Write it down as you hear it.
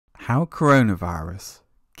How coronavirus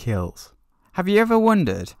kills. Have you ever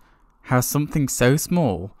wondered how something so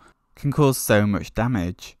small can cause so much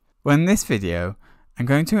damage? Well, in this video, I'm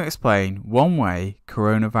going to explain one way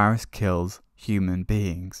coronavirus kills human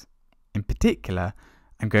beings. In particular,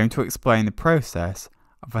 I'm going to explain the process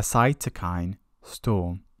of a cytokine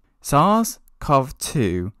storm.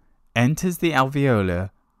 SARS-CoV-2 enters the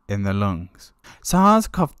alveolar in the lungs.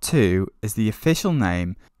 SARS-CoV-2 is the official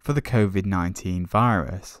name for the COVID-19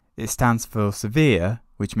 virus. It stands for severe,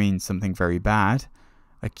 which means something very bad,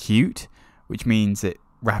 acute, which means it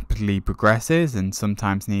rapidly progresses and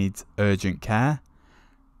sometimes needs urgent care,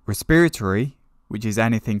 respiratory, which is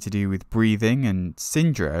anything to do with breathing, and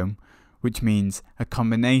syndrome, which means a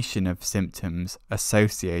combination of symptoms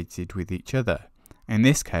associated with each other. In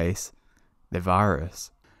this case, the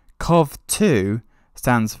virus. CoV-2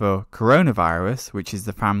 stands for coronavirus, which is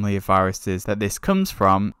the family of viruses that this comes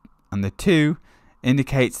from, and the 2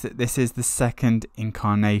 indicates that this is the second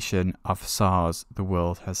incarnation of SARS the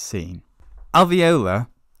world has seen. Alveolar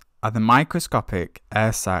are the microscopic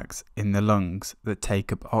air sacs in the lungs that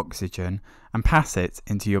take up oxygen and pass it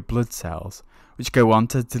into your blood cells, which go on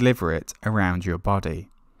to deliver it around your body.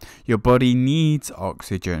 Your body needs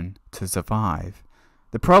oxygen to survive.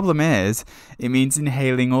 The problem is, it means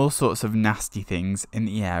inhaling all sorts of nasty things in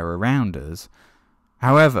the air around us.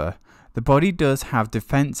 However, the body does have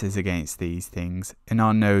defences against these things in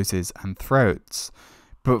our noses and throats,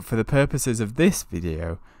 but for the purposes of this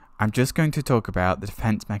video, I'm just going to talk about the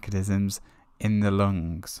defence mechanisms in the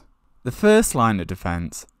lungs. The first line of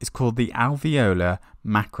defence is called the alveolar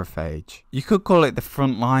macrophage. You could call it the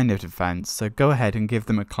front line of defence, so go ahead and give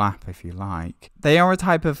them a clap if you like. They are a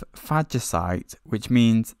type of phagocyte, which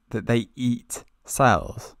means that they eat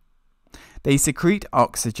cells. They secrete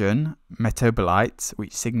oxygen metabolites,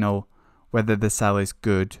 which signal whether the cell is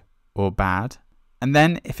good or bad. And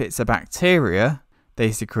then if it's a bacteria,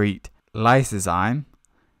 they secrete lysozyme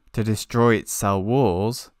to destroy its cell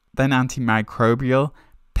walls, then antimicrobial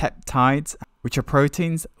peptides, which are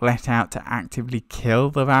proteins let out to actively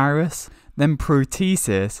kill the virus. Then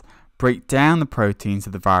proteases break down the proteins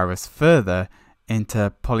of the virus further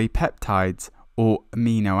into polypeptides or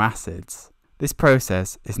amino acids. This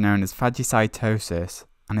process is known as phagocytosis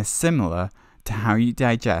and is similar to how you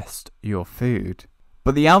digest your food.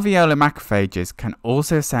 But the alveolar macrophages can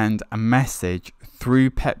also send a message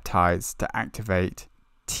through peptides to activate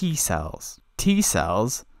T cells. T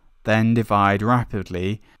cells then divide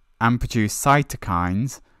rapidly and produce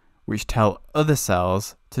cytokines, which tell other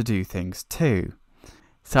cells to do things too.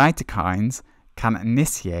 Cytokines can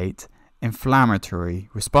initiate inflammatory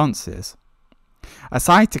responses. A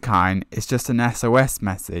cytokine is just an SOS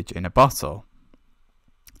message in a bottle.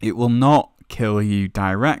 It will not kill you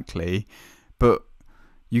directly, but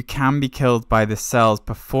you can be killed by the cells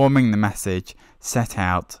performing the message set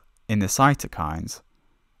out in the cytokines.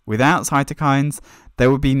 Without cytokines,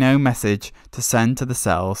 there would be no message to send to the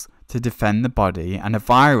cells to defend the body, and a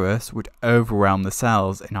virus would overwhelm the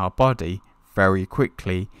cells in our body very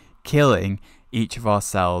quickly, killing each of our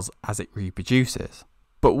cells as it reproduces.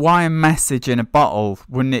 But why a message in a bottle?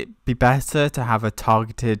 Wouldn't it be better to have a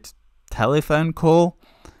targeted telephone call?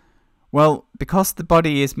 Well, because the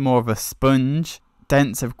body is more of a sponge,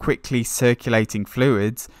 dense of quickly circulating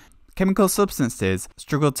fluids, chemical substances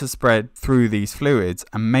struggle to spread through these fluids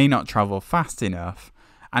and may not travel fast enough,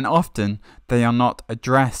 and often they are not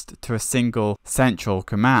addressed to a single central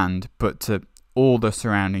command, but to all the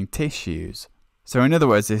surrounding tissues. So in other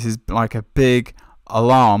words, this is like a big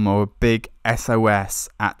alarm or a big SOS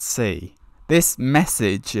at sea. This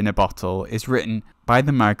message in a bottle is written by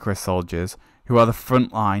the micro soldiers who are the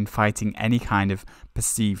front line fighting any kind of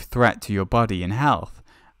perceived threat to your body and health.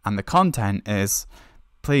 And the content is,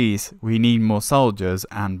 please, we need more soldiers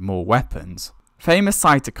and more weapons. Famous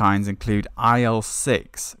cytokines include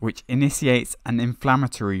IL-6, which initiates an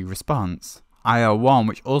inflammatory response, IL-1,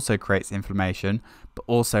 which also creates inflammation but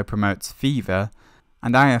also promotes fever,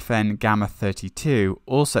 and IFN gamma 32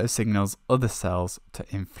 also signals other cells to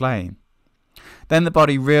inflame. Then the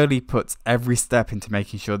body really puts every step into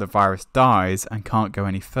making sure the virus dies and can't go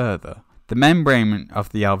any further. The membrane of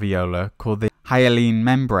the alveolar, called the hyaline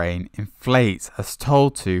membrane, inflates as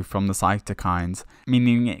told to from the cytokines,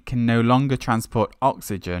 meaning it can no longer transport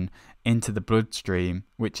oxygen into the bloodstream,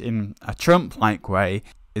 which in a Trump-like way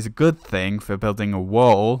is a good thing for building a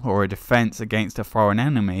wall or a defense against a foreign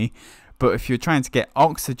enemy, but if you're trying to get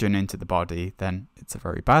oxygen into the body, then it's a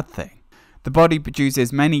very bad thing. The body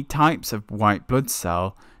produces many types of white blood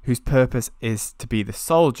cell whose purpose is to be the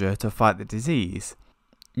soldier to fight the disease.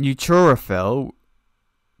 Neutrophil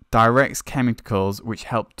directs chemicals which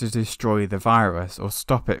help to destroy the virus or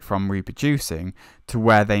stop it from reproducing to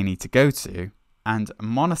where they need to go to, and a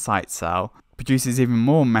monocyte cell produces even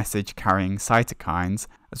more message-carrying cytokines,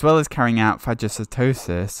 as well as carrying out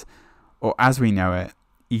phagocytosis, or as we know it,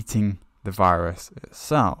 eating the virus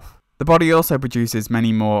itself. The body also produces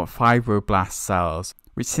many more fibroblast cells,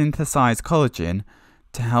 which synthesize collagen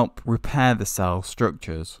to help repair the cell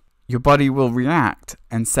structures. Your body will react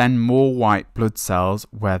and send more white blood cells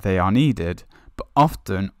where they are needed, but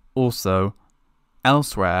often also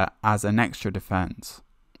elsewhere as an extra defense.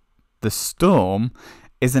 The storm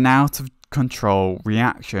is an out-of-control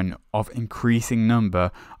reaction of increasing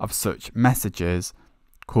number of such messages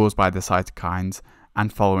caused by the cytokines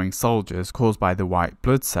and following soldiers caused by the white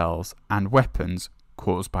blood cells and weapons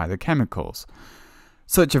caused by the chemicals.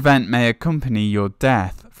 Such event may accompany your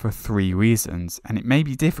death for 3 reasons, and it may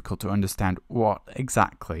be difficult to understand what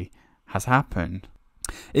exactly has happened.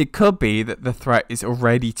 It could be that the threat is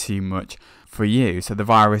already too much for you, so the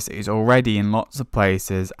virus is already in lots of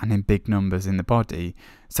places and in big numbers in the body,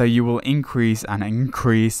 so you will increase and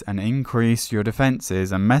increase and increase your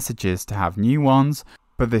defenses and messages to have new ones,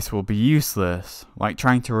 but this will be useless, like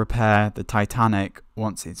trying to repair the Titanic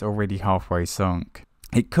once it's already halfway sunk.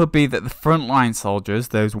 It could be that the frontline soldiers,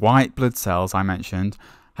 those white blood cells I mentioned,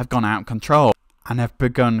 have gone out of control and have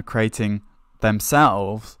begun creating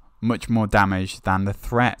themselves much more damage than the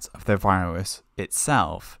threat of the virus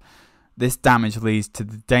itself. This damage leads to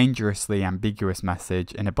the dangerously ambiguous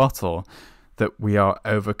message in a bottle that we are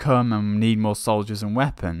overcome and need more soldiers and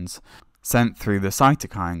weapons sent through the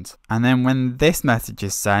cytokines. And then when this message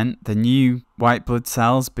is sent, the new white blood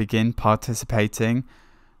cells begin participating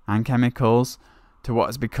and chemicals to what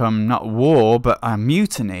has become not war but a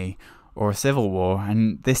mutiny or a civil war,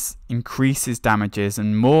 and this increases damages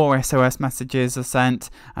and more SOS messages are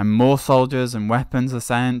sent and more soldiers and weapons are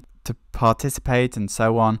sent to participate, and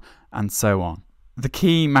so on and so on. The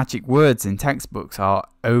key magic words in textbooks are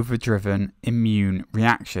overdriven immune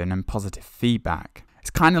reaction and positive feedback.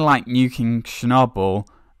 It's kind of like nuking Chernobyl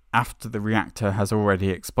after the reactor has already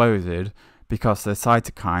exploded, because the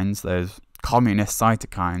cytokines, those communist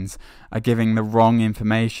cytokines, are giving the wrong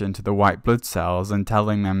information to the white blood cells and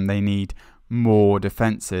telling them they need more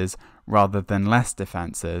defenses rather than less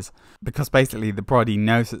defenses, because basically the body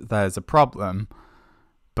knows that there's a problem,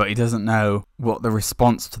 but it doesn't know what the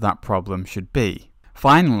response to that problem should be.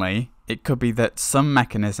 Finally, it could be that some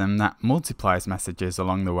mechanism that multiplies messages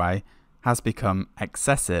along the way has become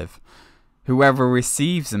excessive. Whoever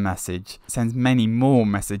receives a message sends many more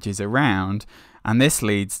messages around, and this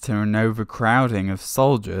leads to an overcrowding of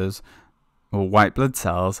soldiers or white blood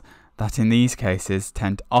cells that in these cases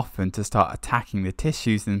tend often to start attacking the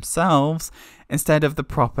tissues themselves instead of the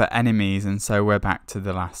proper enemies, and so we're back to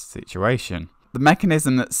the last situation. The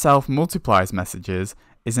mechanism that self-multiplies messages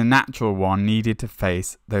is a natural one needed to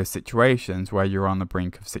face those situations where you're on the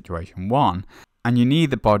brink of situation 1, and you need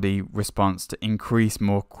the body response to increase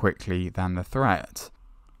more quickly than the threat,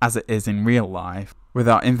 as it is in real life, with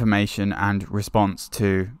our information and response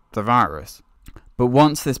to the virus. But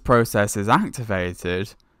once this process is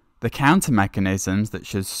activated, the counter mechanisms that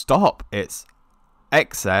should stop its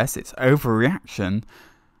excess, its overreaction,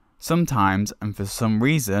 sometimes and for some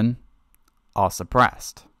reason are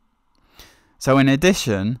suppressed. So in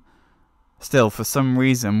addition, still for some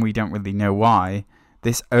reason we don't really know why,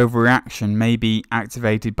 this overreaction may be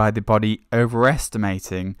activated by the body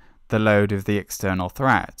overestimating the load of the external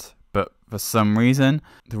threat. But for some reason,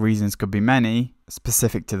 the reasons could be many,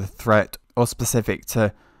 specific to the threat or specific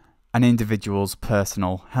to an individual's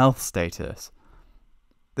personal health status.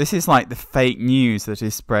 This is like the fake news that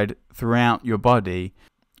is spread throughout your body,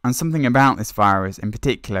 and something about this virus in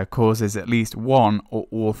particular causes at least one or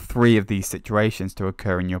all 3 of these situations to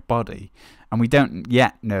occur in your body, and we don't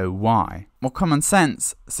yet know why. More common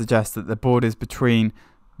sense suggests that the borders between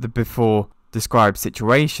the before described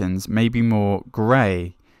situations may be more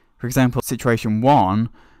grey. For example, situation 1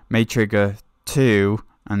 may trigger 2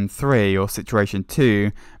 and 3, or situation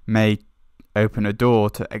 2 may open a door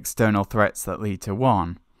to external threats that lead to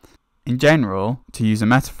 1. In general, to use a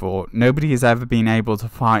metaphor, nobody has ever been able to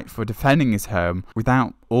fight for defending his home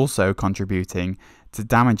without also contributing to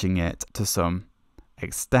damaging it to some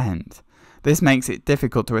extent. This makes it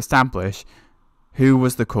difficult to establish who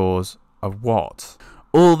was the cause of what.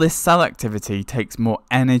 All this cell activity takes more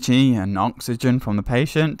energy and oxygen from the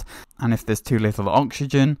patient, and if there's too little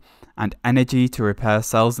oxygen and energy to repair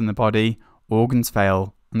cells in the body, organs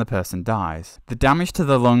fail and the person dies. The damage to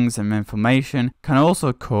the lungs and inflammation can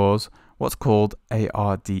also cause what's called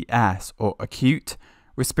ARDS, or acute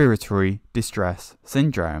respiratory distress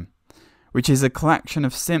syndrome, which is a collection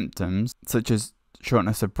of symptoms such as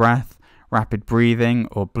shortness of breath, rapid breathing,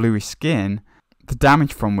 or bluish skin, the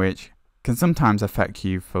damage from which can sometimes affect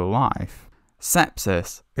you for life.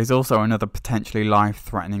 Sepsis is also another potentially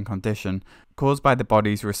life-threatening condition caused by the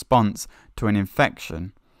body's response to an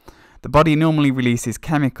infection. The body normally releases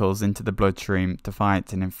chemicals into the bloodstream to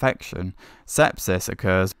fight an infection. Sepsis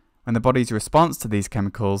occurs when the body's response to these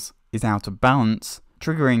chemicals is out of balance,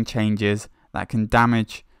 triggering changes that can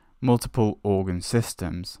damage multiple organ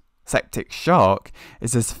systems. Septic shock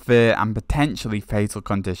is a severe and potentially fatal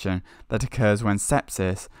condition that occurs when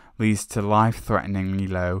sepsis leads to life-threateningly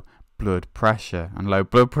low blood pressure. And low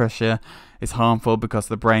blood pressure is harmful because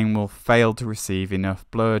the brain will fail to receive enough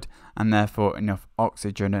blood and therefore enough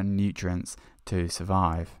oxygen and nutrients to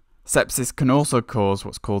survive. Sepsis can also cause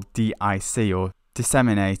what's called DIC, or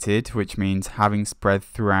disseminated, which means having spread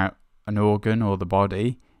throughout an organ or the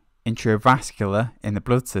body, intravascular in the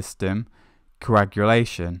blood system,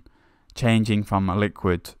 coagulation, changing from a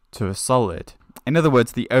liquid to a solid. In other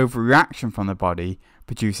words, the overreaction from the body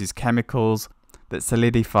produces chemicals that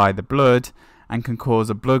solidify the blood and can cause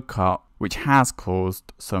a blood clot, which has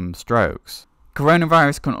caused some strokes.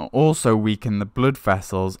 Coronavirus can also weaken the blood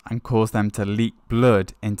vessels and cause them to leak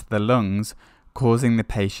blood into the lungs, causing the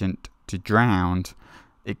patient to drown.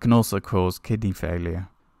 It can also cause kidney failure.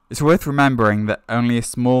 It's worth remembering that only a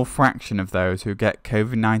small fraction of those who get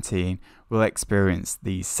COVID-19 will experience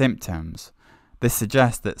these symptoms. This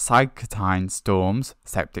suggests that cytokine storms,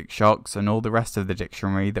 septic shocks, and all the rest of the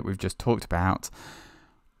dictionary that we've just talked about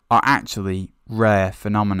are actually rare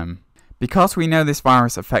phenomenon. Because we know this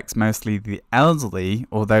virus affects mostly the elderly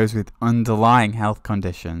or those with underlying health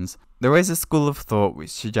conditions, there is a school of thought which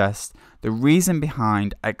suggests the reason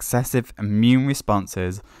behind excessive immune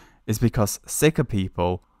responses is because sicker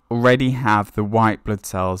people already have the white blood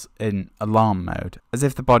cells in alarm mode, as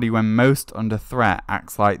if the body when most under threat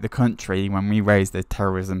acts like the country when we raise the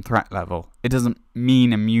terrorism threat level. It doesn't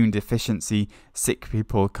mean immune deficiency sick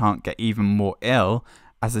people can't get even more ill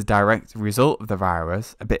as a direct result of the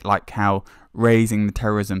virus, a bit like how raising the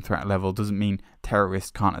terrorism threat level doesn't mean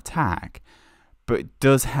terrorists can't attack, but it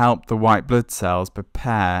does help the white blood cells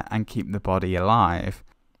prepare and keep the body alive.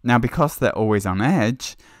 Now, because they're always on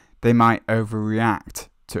edge, they might overreact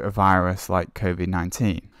to a virus like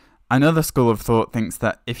COVID-19. Another school of thought thinks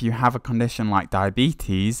that if you have a condition like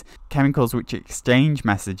diabetes, chemicals which exchange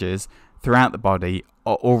messages throughout the body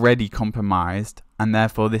are already compromised, and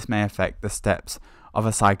therefore this may affect the steps of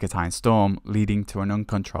a cytokine storm, leading to an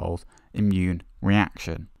uncontrolled immune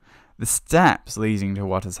reaction. The steps leading to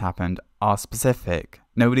what has happened are specific.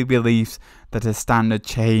 Nobody believes that a standard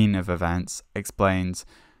chain of events explains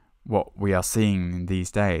what we are seeing in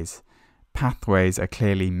these days. Pathways are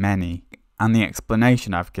clearly many, and the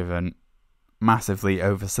explanation I've given massively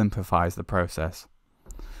oversimplifies the process.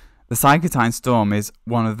 The cytokine storm is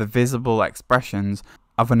one of the visible expressions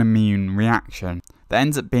of an immune reaction that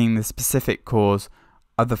ends up being the specific cause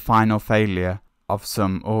of the final failure of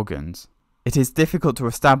some organs. It is difficult to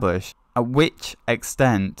establish at which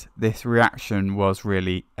extent this reaction was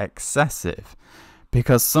really excessive,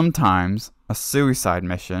 because sometimes a suicide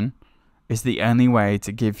mission is the only way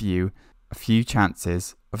to give you a few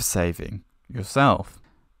chances of saving yourself.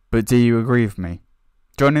 But do you agree with me?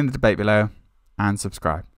 Join in the debate below and subscribe.